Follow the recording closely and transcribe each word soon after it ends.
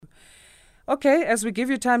Okay, as we give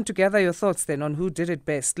you time to gather your thoughts then on who did it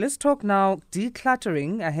best, let's talk now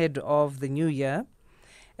decluttering ahead of the new year.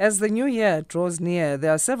 As the new year draws near,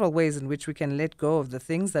 there are several ways in which we can let go of the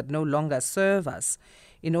things that no longer serve us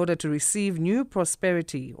in order to receive new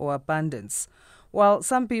prosperity or abundance. While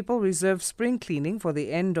some people reserve spring cleaning for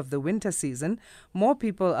the end of the winter season, more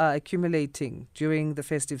people are accumulating during the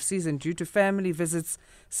festive season due to family visits,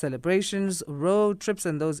 celebrations, road trips,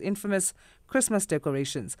 and those infamous Christmas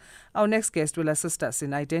decorations. Our next guest will assist us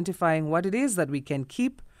in identifying what it is that we can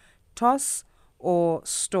keep, toss, or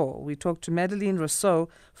store. We talked to Madeline Roussouw,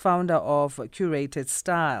 founder of Curated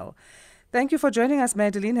Style. Thank you for joining us,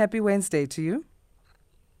 Madeline. Happy Wednesday to you.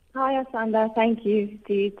 Hi, Asanda. Thank you.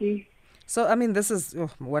 To you too. So, this is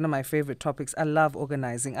one of my favorite topics. I love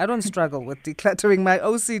organizing. I don't struggle with decluttering. My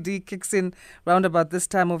OCD kicks in round about this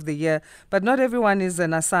time of the year, but not everyone is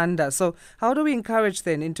an Asanda. So how do we encourage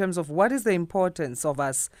then in terms of what is the importance of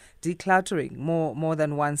us decluttering more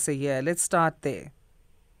than once a year? Let's start there.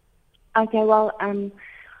 Okay, well,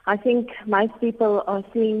 I think most people are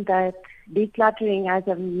seeing that decluttering has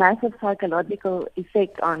a massive psychological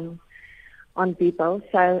effect on people.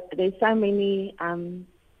 So there's so many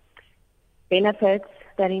benefits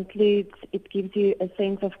that includes it gives you a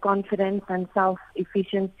sense of confidence and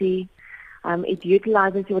self-efficiency. It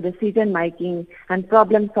utilizes your decision-making and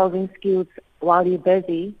problem-solving skills while you're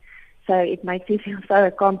busy. So it makes you feel so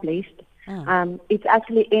accomplished. It's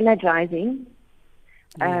actually energizing.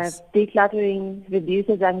 Yes. Decluttering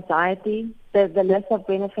reduces anxiety. The list of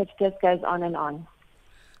benefits just goes on and on.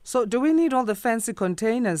 So do we need all the fancy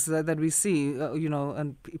containers that we see,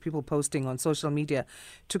 and people posting on social media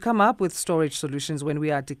to come up with storage solutions when we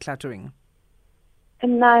are decluttering?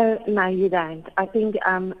 No, you don't. I think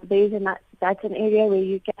that's an area where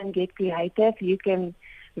you can get creative. You can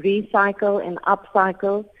recycle and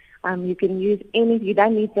upcycle. You can use you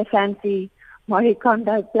don't need the fancy Marie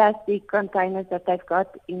Kondo plastic containers that they've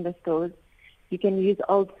got in the stores. You can use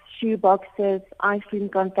old shoe boxes, ice cream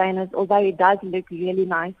containers, although it does look really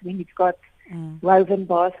nice when it's got woven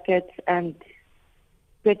baskets and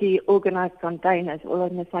pretty organized containers all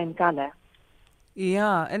in the same color.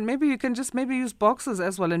 Yeah, and maybe you can just use boxes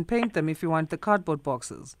as well and paint them if you want the cardboard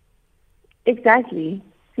boxes. Exactly.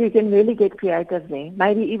 So you can really get creative there.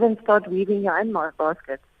 Maybe even start weaving your own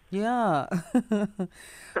baskets. Yeah.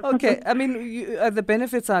 Okay. The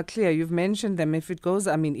benefits are clear. You've mentioned them. If it goes,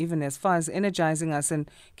 even as far as energizing us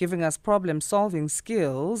and giving us problem-solving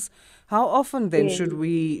skills, how often then should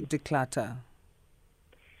we declutter?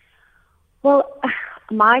 Well,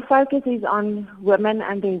 my focus is on women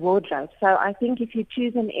and their wardrobe. So I think if you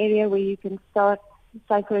choose an area where you can start,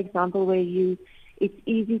 say for example, where it's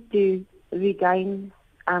easy to regain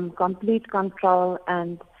complete control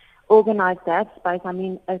and organize that space.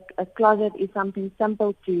 A closet is something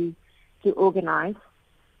simple to organize.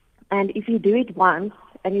 And if you do it once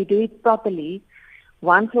and you do it properly,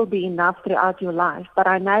 once will be enough throughout your life. But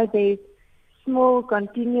I know there's small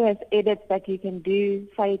continuous edits that you can do,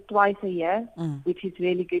 say twice a year, which is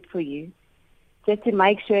really good for you, just to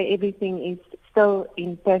make sure everything is still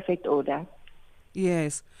in perfect order.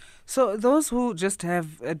 Yes. So those who just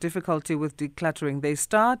have a difficulty with decluttering, they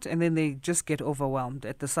start and then they just get overwhelmed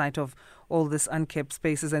at the sight of all this unkept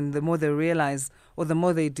spaces. And the more they realize, or the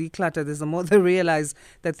more they declutter, the more they realize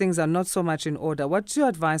that things are not so much in order. What's your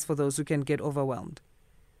advice for those who can get overwhelmed?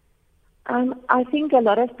 I think a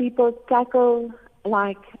lot of people tackle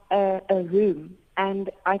like a room. And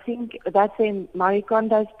I think that's when Marie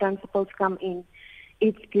Kondo's principles come in.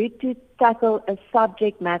 It's good to tackle a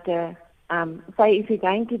subject matter. Say if you're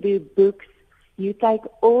going to do books, you take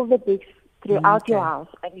all the books throughout your house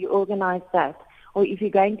and you organize that. Or if you're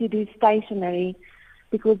going to do stationery,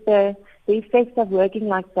 because the effect of working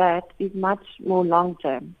like that is much more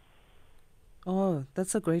long-term. Oh,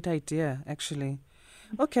 that's a great idea, actually.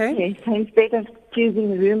 Okay. Yes, so instead of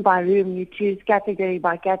choosing room by room, you choose category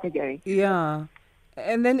by category. Yeah.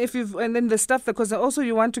 And then the stuff, because also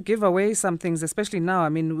you want to give away some things, especially now.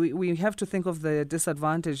 We have to think of the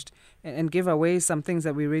disadvantaged and give away some things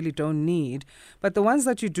that we really don't need. But the ones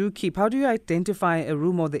that you do keep, how do you identify a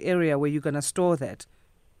room or the area where you're going to store that?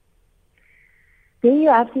 Then you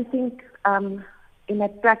have to think in a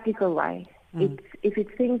practical way. If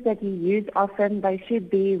it's things that you use often, they should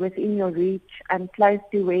be within your reach and close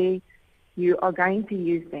to where you are going to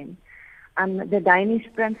use them. The Danish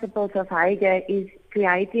principles of Hygge is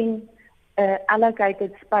creating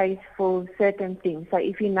allocated space for certain things. So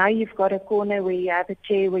if you know you've got a corner where you have a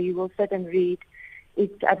chair where you will sit and read,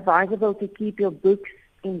 it's advisable to keep your books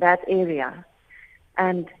in that area.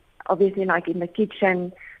 And obviously, like in the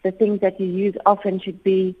kitchen, the things that you use often should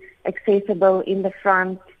be accessible in the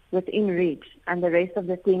front within reach, and the rest of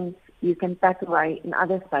the things you can pack away in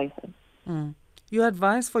other spaces. Mm. Your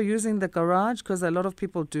advice for using the garage, because a lot of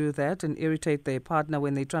people do that and irritate their partner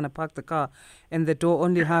when they're trying to park the car and the door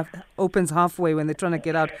only opens halfway when they're trying to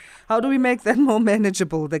get out. How do we make that more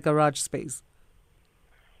manageable, the garage space?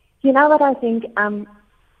 You know what I think?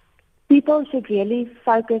 People should really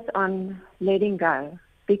focus on letting go,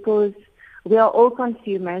 because we are all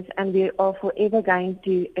consumers and we are forever going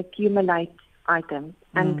to accumulate items.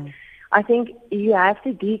 And I think you have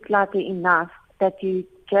to declutter enough that you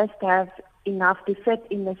just have enough to fit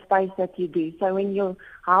in the space that you do. So when your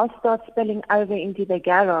house starts spilling over into the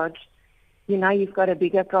garage, you know you've got a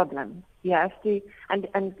bigger problem. You have to,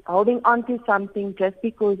 and holding on to something just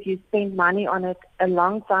because you spent money on it a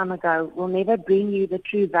long time ago will never bring you the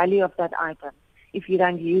true value of that item if you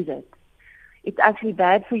don't use it. It's actually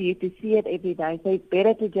bad for you to see it every day, so it's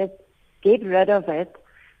better to just get rid of it.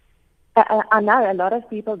 I know a lot of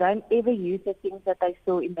people don't ever use the things that they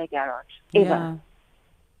store in their garage, ever.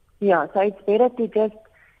 Yeah, so it's better to just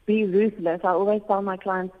be ruthless. I always tell my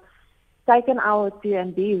clients, take an hour or two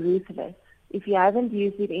and be ruthless. If you haven't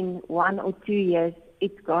used it in 1 or 2 years,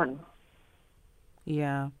 it's gone.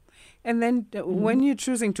 Yeah. And then when you're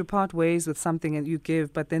choosing to part ways with something and you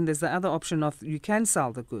give, but then there's the other option of you can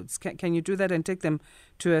sell the goods. Can you do that and take them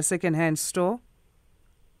to a second-hand store?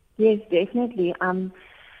 Yes, definitely.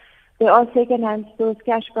 There are second-hand stores,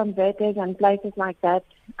 cash converters and places like that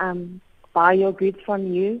buy your goods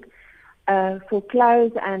from you. For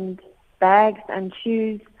clothes and bags and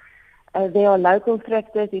shoes, there are local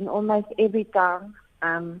thrifters in almost every town.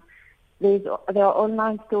 There are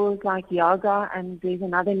online stores like Yaga, and there's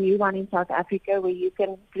another new one in South Africa where you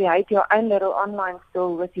can create your own little online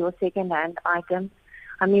store with your second-hand items.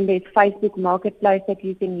 I mean, there's Facebook Marketplace that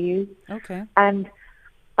you can use. Okay. And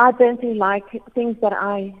I personally like things that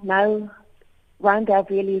I know won't have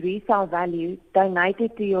really resale value, donate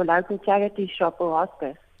it to your local charity shop or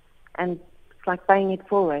hospice. And it's like paying it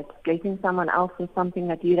forward, blessing someone else with something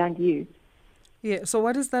that you don't use. Yeah, so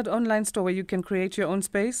what is that online store where you can create your own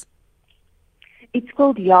space? It's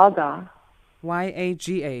called Yaga.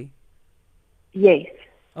 YAGA. Yes.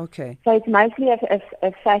 Okay. So it's mostly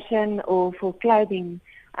a fashion or for clothing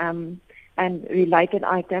and related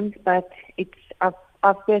items, but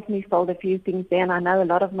I've personally sold a few things there, and I know a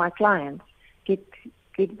lot of my clients get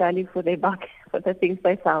good value for their buck for the things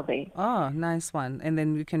they sell there. Oh, nice one. And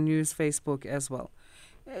then you can use Facebook as well.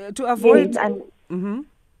 To avoid... Yes,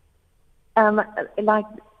 and like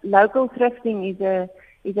local thrifting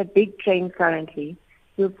is a big trend currently.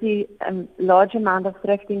 You'll see a large amount of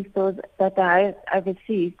thrifting stores that are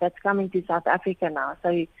overseas that's coming to South Africa now.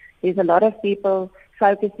 So there's a lot of people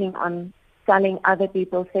focusing on selling other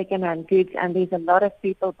people's second-hand goods, and there's a lot of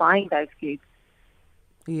people buying those goods.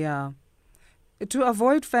 Yeah. To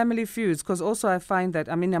avoid family feuds, because also I find that,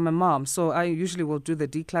 I mean, I'm a mom, so I usually will do the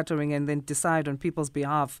decluttering and then decide on people's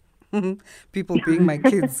behalf. People being my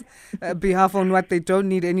kids, behalf on what they don't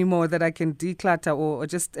need anymore that I can declutter or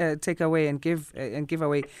just take away and give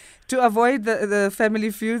away. To avoid the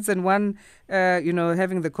family feuds and one,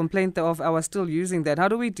 having the complaint of I was still using that. How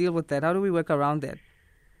do we deal with that? How do we work around that?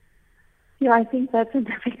 Yeah, I think that's a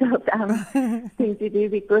difficult thing to do,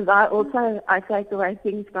 because I take away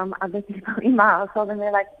things from other people in my household, and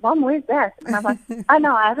they're like, Mom, where's that? And I'm like, oh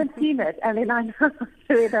no, I haven't seen it. And then I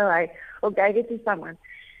threw it away or gave it to someone.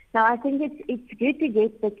 Now, I think it's good to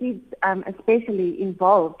get the kids especially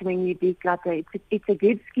involved when you declutter. It's a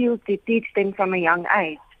good skill to teach them from a young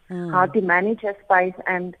age how to manage a space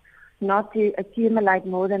and not to accumulate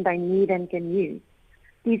more than they need and can use.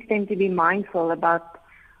 Teach them to be mindful about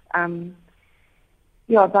how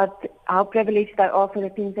privileged they are for the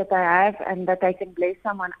things that they have, and that they can bless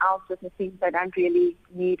someone else with the things they don't really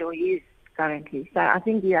need or use currently. So I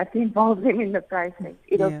think you have to involve them in the process.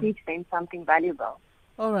 It'll teach them something valuable.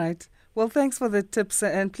 All right. Well, thanks for the tips.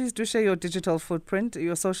 And please do share your digital footprint,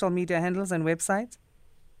 your social media handles and website.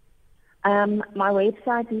 My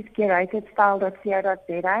website is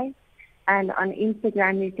curatedstyle.co.za. And on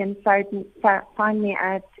Instagram, you can find me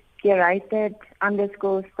at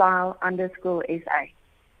curated_style_SA.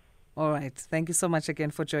 All right. Thank you so much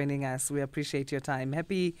again for joining us. We appreciate your time.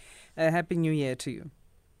 Happy New Year to you.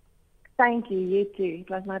 Thank you. You too.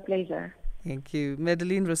 It was my pleasure. Thank you.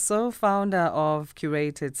 Madeline Roussouw, founder of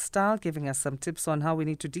Curated Style, giving us some tips on how we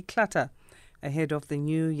need to declutter ahead of the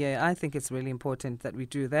new year. I think it's really important that we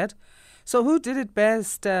do that. So who did it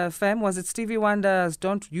best, fam? Was it Stevie Wonder's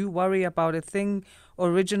Don't You Worry About a Thing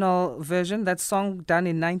original version, that song done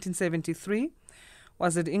in 1973?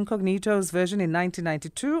 Was it Incognito's version in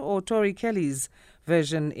 1992 or Tori Kelly's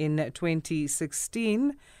version in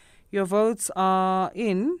 2016? Your votes are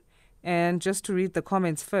in. And just to read the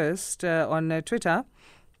comments first on Twitter,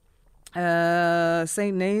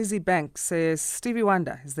 St. Nazy Bank says, Stevie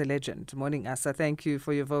Wonder is the legend. Morning, Asa. Thank you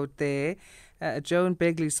for your vote there. Joan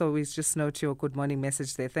Begley, so we just note your good morning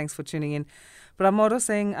message there. Thanks for tuning in. Pramoro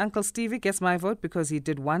saying, Uncle Stevie gets my vote because he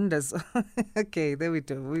did wonders. Okay, there we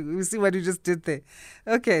go. We see what you just did there.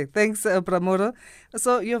 Okay, thanks, Pramoro.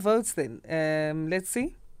 So your votes then. Let's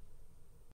see.